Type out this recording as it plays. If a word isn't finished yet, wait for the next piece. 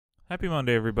Happy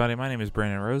Monday, everybody. My name is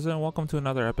Brandon Rosa, and welcome to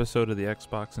another episode of the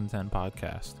Xbox in 10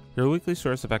 podcast, your weekly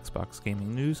source of Xbox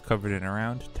gaming news covered in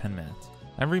around 10 minutes.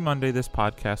 Every Monday, this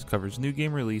podcast covers new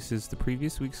game releases, the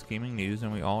previous week's gaming news,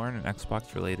 and we all learn an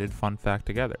Xbox-related fun fact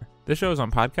together. This show is on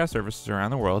podcast services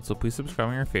around the world, so please subscribe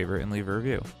on your favorite and leave a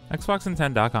review.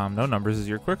 Xboxin10.com, no numbers, is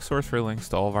your quick source for links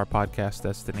to all of our podcast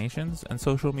destinations and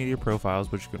social media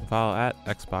profiles, which you can follow at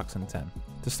Xboxin10.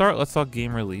 To start, let's talk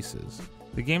game releases.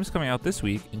 The games coming out this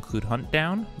week include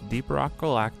Huntdown, Deep Rock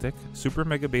Galactic, Super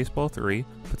Mega Baseball 3,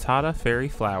 Patata Fairy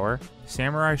Flower,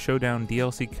 Samurai Showdown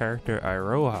DLC character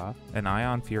Iroha, and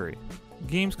Ion Fury.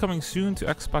 Games coming soon to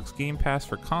Xbox Game Pass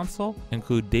for console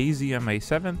include DayZ on May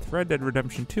 7th, Red Dead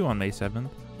Redemption 2 on May 7th,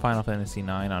 Final Fantasy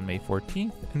IX on May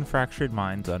 14th, and Fractured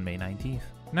Minds on May 19th.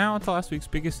 Now onto last week's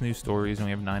biggest news stories, and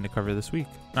we have 9 to cover this week.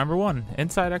 Number 1,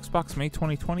 Inside Xbox May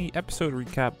 2020 episode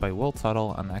recap by Will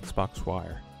Tuttle on Xbox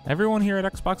Wire. Everyone here at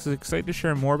Xbox is excited to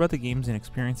share more about the games and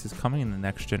experiences coming in the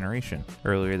next generation.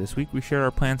 Earlier this week, we shared our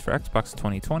plans for Xbox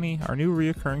 2020, our new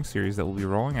reoccurring series that will be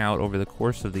rolling out over the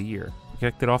course of the year. We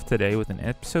kicked it off today with an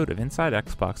episode of Inside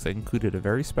Xbox that included a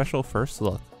very special first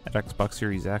look at Xbox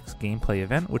Series X gameplay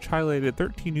event, which highlighted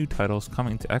 13 new titles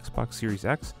coming to Xbox Series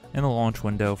X in the launch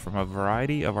window from a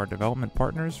variety of our development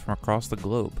partners from across the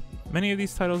globe. Many of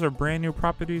these titles are brand new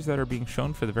properties that are being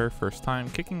shown for the very first time,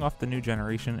 kicking off the new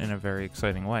generation in a very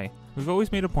exciting way. We've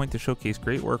always made a point to showcase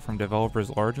great work from developers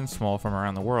large and small from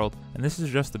around the world, and this is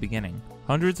just the beginning.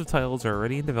 Hundreds of titles are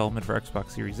already in development for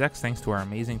Xbox Series X thanks to our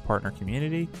amazing partner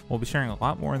community. We'll be sharing a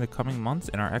lot more in the coming months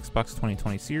in our Xbox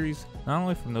 2020 series, not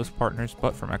only from those partners,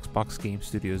 but from Xbox Game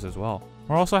Studios as well.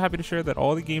 We're also happy to share that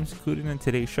all the games included in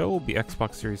today's show will be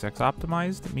Xbox Series X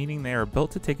optimized, meaning they are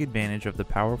built to take advantage of the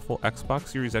powerful Xbox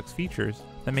Series X features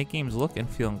that make games look and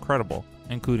feel incredible,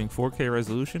 including 4K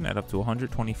resolution at up to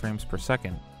 120 frames per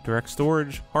second, direct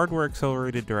storage,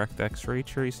 hardware-accelerated DirectX ray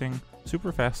tracing,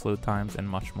 super fast load times, and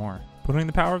much more. Putting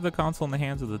the power of the console in the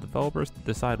hands of the developers to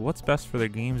decide what's best for their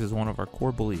games is one of our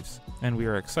core beliefs, and we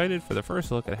are excited for the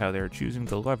first look at how they are choosing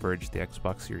to leverage the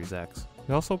Xbox Series X.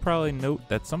 You'll also probably note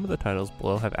that some of the titles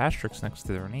below have asterisks next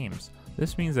to their names.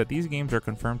 This means that these games are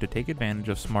confirmed to take advantage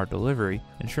of smart delivery,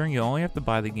 ensuring you only have to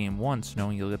buy the game once,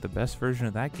 knowing you'll get the best version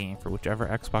of that game for whichever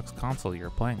Xbox console you're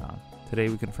playing on. Today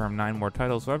we confirm 9 more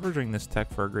titles leveraging this tech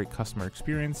for a great customer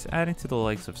experience, adding to the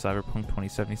likes of Cyberpunk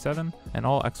 2077 and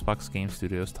all Xbox Game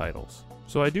Studios titles.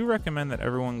 So I do recommend that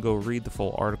everyone go read the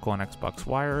full article on Xbox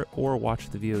Wire or watch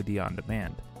the VOD on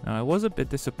demand. Now I was a bit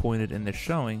disappointed in this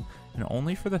showing, and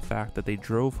only for the fact that they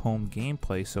drove home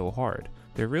gameplay so hard.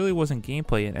 There really wasn't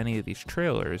gameplay in any of these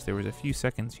trailers. There was a few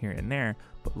seconds here and there,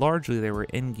 but largely they were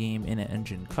in-game,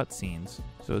 in-engine cutscenes.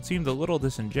 So it seemed a little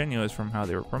disingenuous from how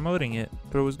they were promoting it,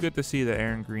 but it was good to see that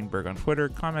Aaron Greenberg on Twitter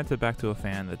commented back to a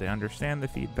fan that they understand the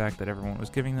feedback that everyone was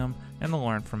giving them and they'll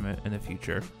learn from it in the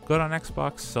future. Good on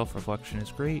Xbox, self-reflection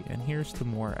is great, and here's to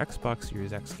more Xbox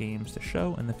Series X games to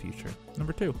show in the future.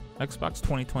 Number 2, Xbox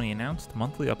 2020 announced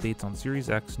monthly updates on Series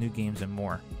X, new games, and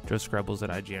more. Joe Screbbles at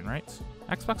IGN writes,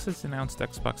 Xbox has announced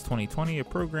Xbox 2020, a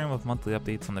program of monthly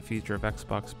updates on the future of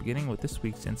Xbox, beginning with this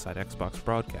week's Inside Xbox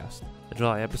broadcast. The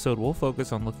July episode will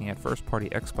focus on looking at first-party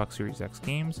Xbox Series X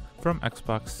games from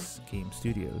Xbox Game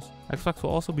Studios. Xbox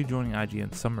will also be joining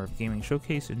IGN's Summer of Gaming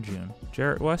Showcase in June.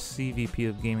 Jarrett West, CVP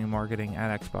of Gaming Marketing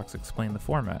at Xbox, explained the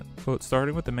format. Quote,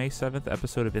 starting with the May 7th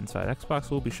episode of Inside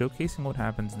Xbox, we'll be showcasing what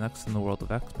happens next in the world of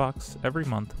Xbox every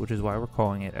month, which is why we're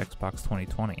calling it Xbox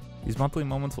 2020. These monthly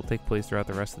moments will take place throughout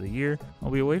the rest of the year, and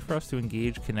will be a way for us to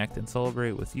engage, connect, and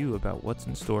celebrate with you about what's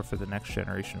in store for the next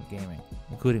generation of gaming,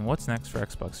 including what's next for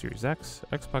Xbox Series X,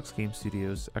 Xbox Game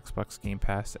Studios, Xbox Game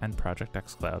Pass, and Project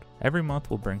xCloud. Every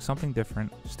month will bring something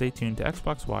different. Stay tuned to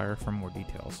Xbox Wire for more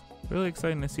details. Really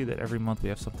exciting to see that every month we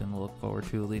have something to look forward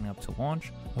to leading up to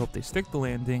launch. I hope they stick the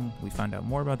landing. We find out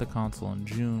more about the console in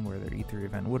June, where their E3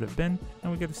 event would have been,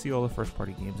 and we get to see all the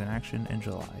first-party games in action in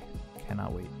July.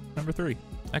 Cannot wait. Number 3,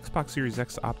 Xbox Series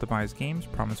X optimized games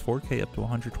promise 4K up to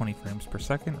 120 frames per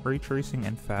second, ray tracing,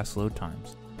 and fast load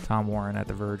times. Tom Warren at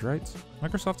The Verge writes,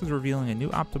 Microsoft is revealing a new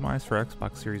optimized for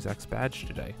Xbox Series X badge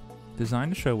today.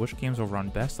 Designed to show which games will run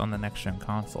best on the next-gen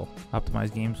console.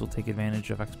 Optimized games will take advantage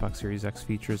of Xbox Series X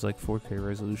features like 4K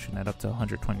resolution at up to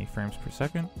 120 frames per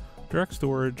second, direct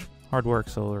storage,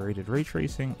 hardware-accelerated ray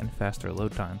tracing, and faster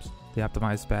load times. The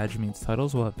optimized badge means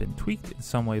titles will have been tweaked in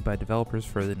some way by developers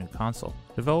for the new console.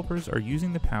 Developers are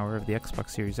using the power of the Xbox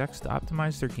Series X to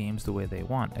optimize their games the way they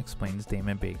want, explains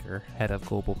Damon Baker, head of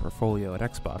global portfolio at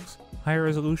Xbox. Higher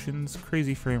resolutions,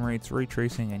 crazy frame rates, ray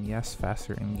tracing, and yes,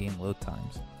 faster in-game load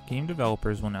times. Game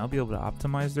developers will now be able to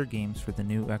optimize their games for the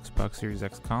new Xbox Series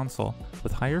X console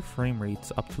with higher frame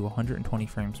rates up to 120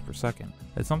 frames per second.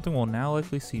 It's something we'll now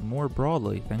likely see more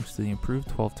broadly thanks to the improved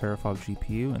 12 teraflop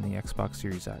GPU in the Xbox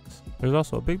Series X. There's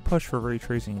also a big push for ray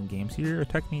tracing in games here, a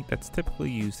technique that's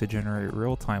typically used to generate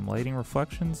real-time lighting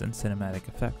reflections and cinematic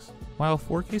effects. While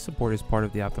 4K support is part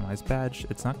of the optimized badge,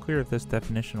 it's not clear if this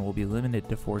definition will be limited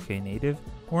to 4K native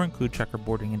or include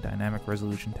checkerboarding and dynamic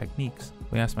resolution techniques.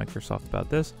 We asked Microsoft about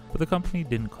this, but the company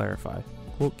didn't clarify.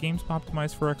 Quote, games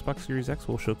optimized for Xbox Series X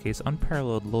will showcase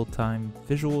unparalleled load time,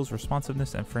 visuals,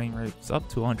 responsiveness, and frame rates up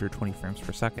to 120 frames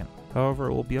per second. However,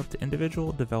 it will be up to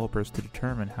individual developers to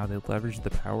determine how they leverage the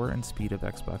power and speed of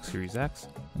Xbox Series X,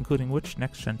 including which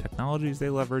next-gen technologies they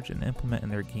leverage and implement in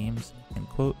their games, end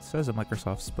quote, says a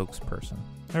Microsoft spokesperson.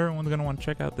 Everyone's going to want to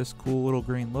check out this cool little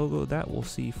green logo that we'll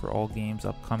see for all games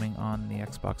upcoming on the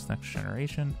Xbox next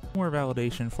generation. More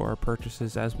validation for our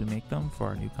purchases as we make them for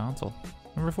our new console.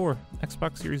 Number 4.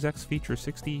 Xbox Series X features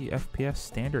 60 FPS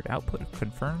standard output,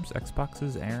 confirms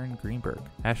Xbox's Aaron Greenberg.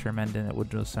 Asher Menden at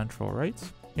Windows Central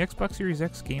writes, the Xbox Series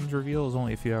X games reveal is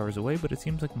only a few hours away, but it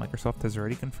seems like Microsoft has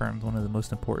already confirmed one of the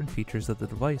most important features of the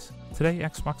device. Today,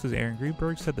 Xbox's Aaron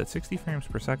Greenberg said that 60 frames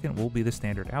per second will be the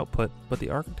standard output, but the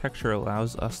architecture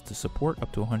allows us to support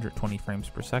up to 120 frames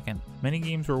per second. Many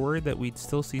games were worried that we'd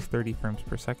still see 30 frames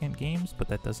per second games, but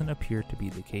that doesn't appear to be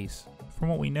the case. From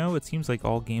what we know, it seems like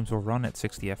all games will run at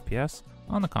 60 FPS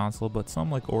on the console, but some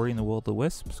like Ori and the Will of the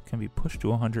Wisps can be pushed to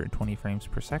 120 frames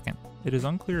per second. It is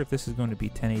unclear if this is going to be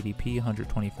 1080p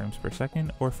 120 frames per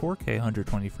second or 4K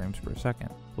 120 frames per second.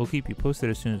 We'll keep you posted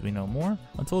as soon as we know more.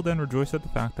 Until then, rejoice at the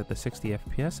fact that the 60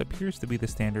 FPS appears to be the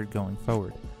standard going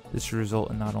forward. This should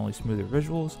result in not only smoother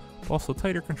visuals, but also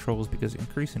tighter controls because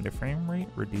increasing the frame rate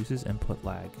reduces input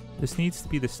lag. This needs to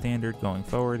be the standard going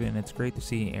forward, and it's great to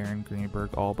see Aaron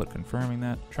Greenberg all but confirming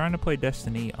that. Trying to play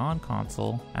Destiny on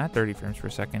console at 30 frames per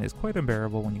second is quite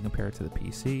unbearable when you compare it to the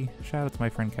PC. Shout out to my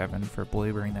friend Kevin for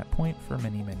belaboring that point for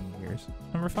many years.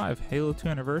 Number 5. Halo 2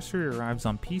 Anniversary arrives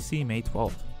on PC May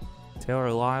 12th.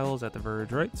 Taylor Lyles at The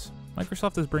Verge writes,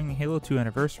 Microsoft is bringing Halo 2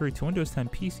 Anniversary to Windows 10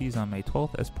 PCs on May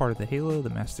 12th as part of the Halo the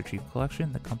Master Chief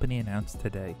Collection the company announced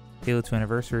today. Halo 2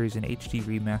 Anniversary is an HD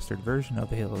remastered version of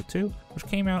Halo 2, which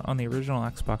came out on the original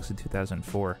Xbox in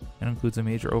 2004. It includes a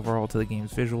major overhaul to the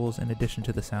game's visuals in addition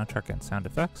to the soundtrack and sound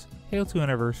effects. Halo 2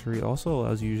 Anniversary also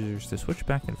allows users to switch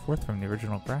back and forth from the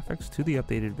original graphics to the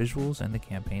updated visuals and the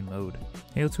campaign mode.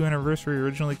 Halo 2 Anniversary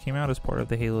originally came out as part of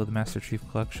the Halo the Master Chief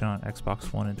Collection on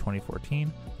Xbox One in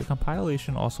 2014. The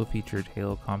compilation also featured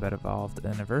Halo Combat Evolved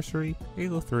Anniversary,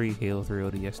 Halo 3, Halo 3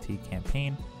 ODST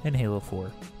campaign, and Halo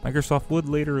 4. Microsoft would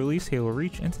later release Halo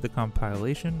Reach into the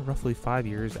compilation roughly 5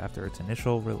 years after its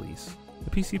initial release. The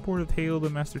PC port of Halo the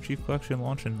Master Chief Collection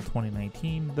launched in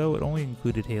 2019, though it only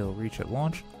included Halo Reach at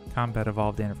launch. Combat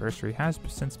Evolved Anniversary has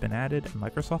since been added, and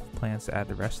Microsoft plans to add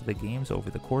the rest of the games over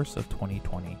the course of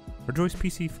 2020. Rejoice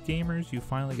PC gamers, you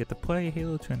finally get to play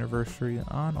Halo 2 Anniversary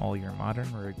on all your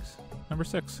modern rigs. Number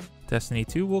 6. Destiny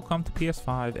 2 will come to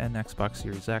PS5 and Xbox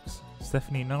Series X.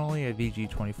 Stephanie Nunnally at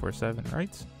VG247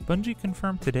 writes, Bungie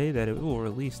confirmed today that it will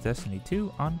release Destiny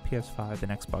 2 on PS5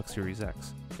 and Xbox Series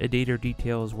X. A date or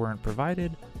details weren't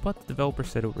provided, but the developer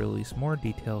said it will release more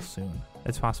details soon.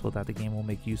 It's possible that the game will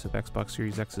make use of Xbox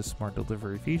Series X's Smart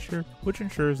Delivery feature, which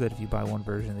ensures that if you buy one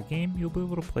version of the game, you'll be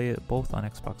able to play it both on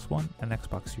Xbox One and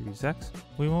Xbox Series X.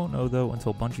 We won't know though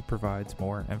until Bungie provides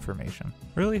more information.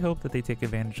 Really hope that they take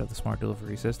advantage of the Smart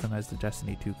Delivery system as the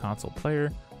Destiny 2 console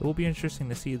player. It will be interesting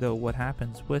to see though what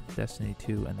happens with Destiny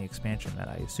 2 and the expansion that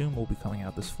I assume will be coming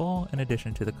out this fall in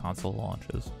addition to the console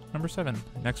launches. Number 7.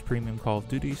 Next premium Call of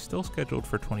Duty still scheduled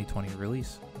for 2020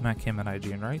 release. Matt Kim at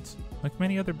IGN writes, like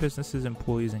many other businesses,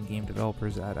 employees and game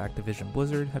developers at Activision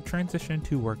Blizzard have transitioned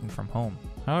to working from home.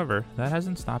 However, that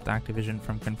hasn't stopped Activision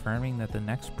from confirming that the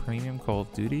next premium Call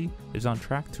of Duty is on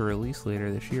track to release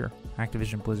later this year.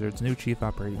 Activision Blizzard's new Chief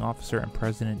Operating Officer and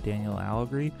President Daniel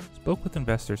Allegri spoke with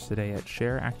investors today at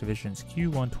Share Activision's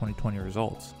Q1 2020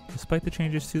 results. Despite the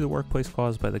changes to the workplace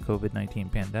caused by the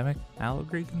COVID-19 pandemic,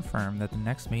 Allegri confirmed that the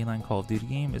next mainline Call of Duty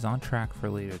game is on track for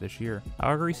later this year.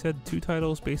 Allegri said 2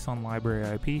 titles based on library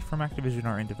IP from Activision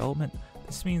are in development.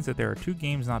 This means that there are 2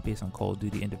 games not based on Call of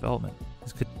Duty in development.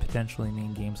 This could potentially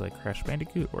mean games like Crash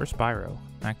Bandicoot or Spyro.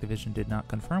 Activision did not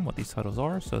confirm what these titles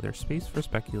are, so there's space for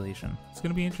speculation. It's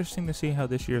going to be interesting to see how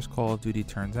this year's Call of Duty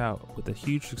turns out, with the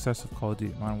huge success of Call of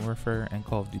Duty Modern Warfare and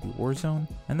Call of Duty Warzone,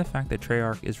 and the fact that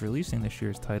Treyarch is releasing this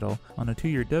year's title on a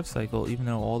 2-year dev cycle even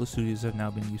though all the studios have now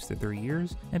been used to 3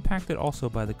 years, impacted also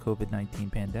by the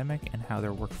COVID-19 pandemic and how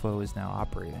their workflow is now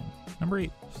operating. Number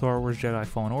 8. Star Wars Jedi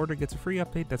Fallen Order gets a free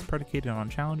update that's predicated on add-on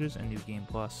challenges and New Game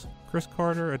Plus. Chris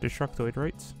Carter at Destructoid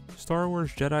writes, Star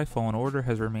Wars Jedi Fallen Order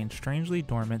has remained strangely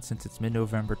dormant since its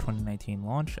mid-November 2019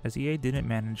 launch, as EA didn't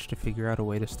manage to figure out a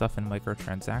way to stuff in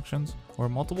microtransactions or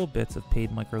multiple bits of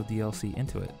paid micro DLC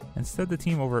into it. Instead, the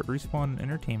team over at Respawn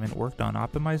Entertainment worked on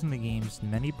optimizing the game's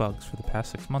many bugs for the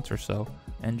past 6 months or so,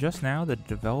 and just now the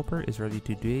developer is ready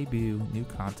to debut new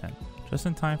content. Just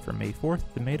in time for May 4th,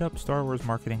 the made-up Star Wars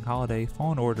marketing holiday,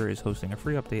 Fallen Order is hosting a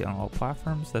free update on all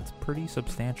platforms that's pretty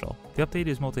substantial. The update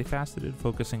is multifaceted,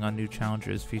 focusing on new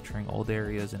challenges featuring old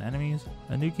areas and enemies,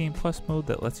 a new Game Plus mode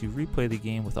that lets you replay the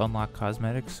game with unlocked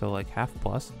cosmetics, so like Half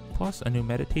Plus, plus a new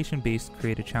meditation-based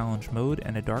Create a Challenge mode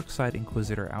and a Dark Side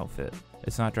Inquisitor outfit.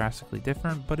 It's not drastically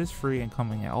different, but is free and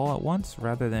coming all at once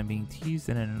rather than being teased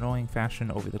in an annoying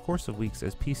fashion over the course of weeks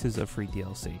as pieces of free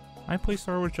DLC. I played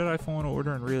Star Wars Jedi Fallen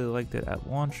Order and really liked it at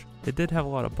launch. It did have a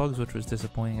lot of bugs, which was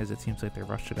disappointing as it seems like they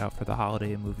rushed it out for the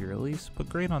holiday and movie release, but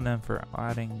great on them for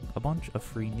adding a bunch of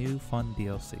free new fun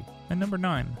DLC. And number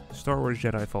 9, Star Wars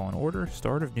Jedi Fallen Order,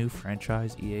 start of new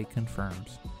franchise, EA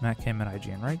confirms. Matt Kim at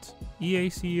IGN writes, EA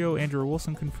CEO Andrew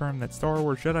Wilson confirmed that Star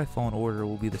Wars Jedi Fallen Order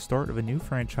will be the start of a new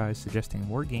franchise, suggesting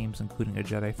more games including a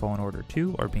Jedi Fallen Order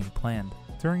 2 are being planned.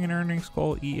 During an earnings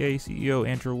call, EA CEO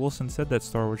Andrew Wilson said that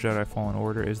Star Wars Jedi Fallen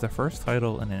Order is the first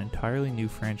title in an entirely new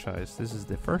franchise. This is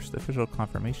the first official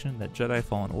confirmation that Jedi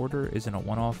Fallen Order isn't a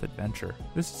one-off adventure.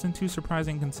 This isn't too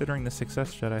surprising considering the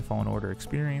success Jedi Fallen Order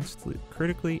experienced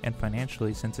critically and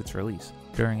financially since its release.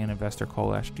 During an investor call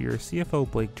last year, CFO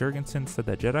Blake Jurgensen said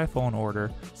that Jedi Fallen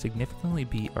Order significantly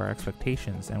beat our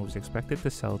expectations and was expected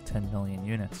to sell 10 million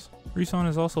units. Respawn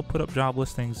has also put up job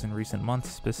listings in recent months,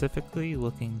 specifically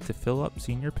looking to fill up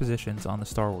senior positions on the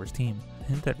Star Wars team, a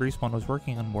hint that Respawn was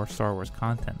working on more Star Wars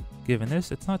content. Given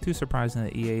this, it's not too surprising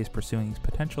that EA is pursuing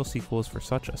potential sequels for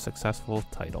such a successful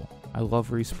title. I love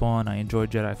Respawn, I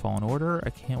enjoyed Jedi Fallen Order, I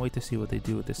can't wait to see what they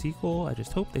do with the sequel, I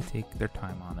just hope they take their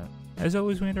time on it. As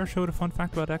always, we end our show with a fun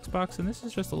fact about Xbox, and this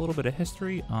is just a little bit of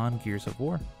history on Gears of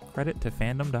War. Credit to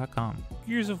fandom.com.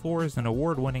 Gears of War is an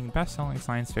award-winning, best-selling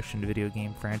science fiction video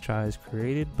game franchise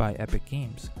created by Epic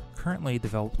Games, currently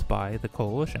developed by The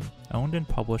Coalition, owned and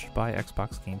published by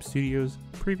Xbox Game Studios,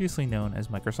 previously known as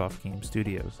Microsoft Game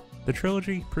Studios. The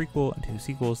trilogy, prequel, and 2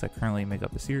 sequels that currently make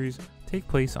up the series take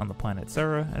place on the planet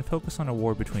Serra and focus on a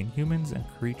war between humans and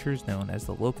creatures known as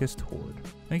the Locust Horde.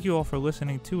 Thank you all for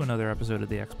listening to another episode of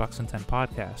the Xbox in 10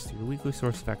 podcast, your weekly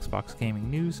source of Xbox gaming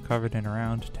news covered in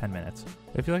around 10 minutes.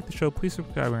 If you like the show, please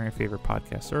subscribe on your favorite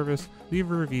podcast service,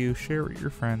 leave a review, share it with your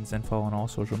friends, and follow on all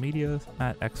social media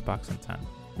at Xbox in 10.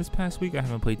 This past week I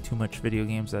haven't played too much video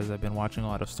games as I've been watching a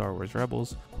lot of Star Wars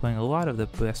Rebels, playing a lot of the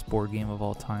best board game of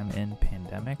all time in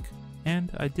Pandemic, and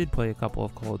I did play a couple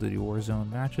of Call of Duty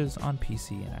Warzone matches on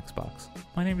PC and Xbox.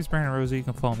 My name is Brandon Rosa, you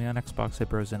can follow me on Xbox at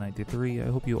Brosa93.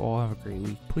 I hope you all have a great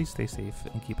week, please stay safe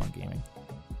and keep on gaming.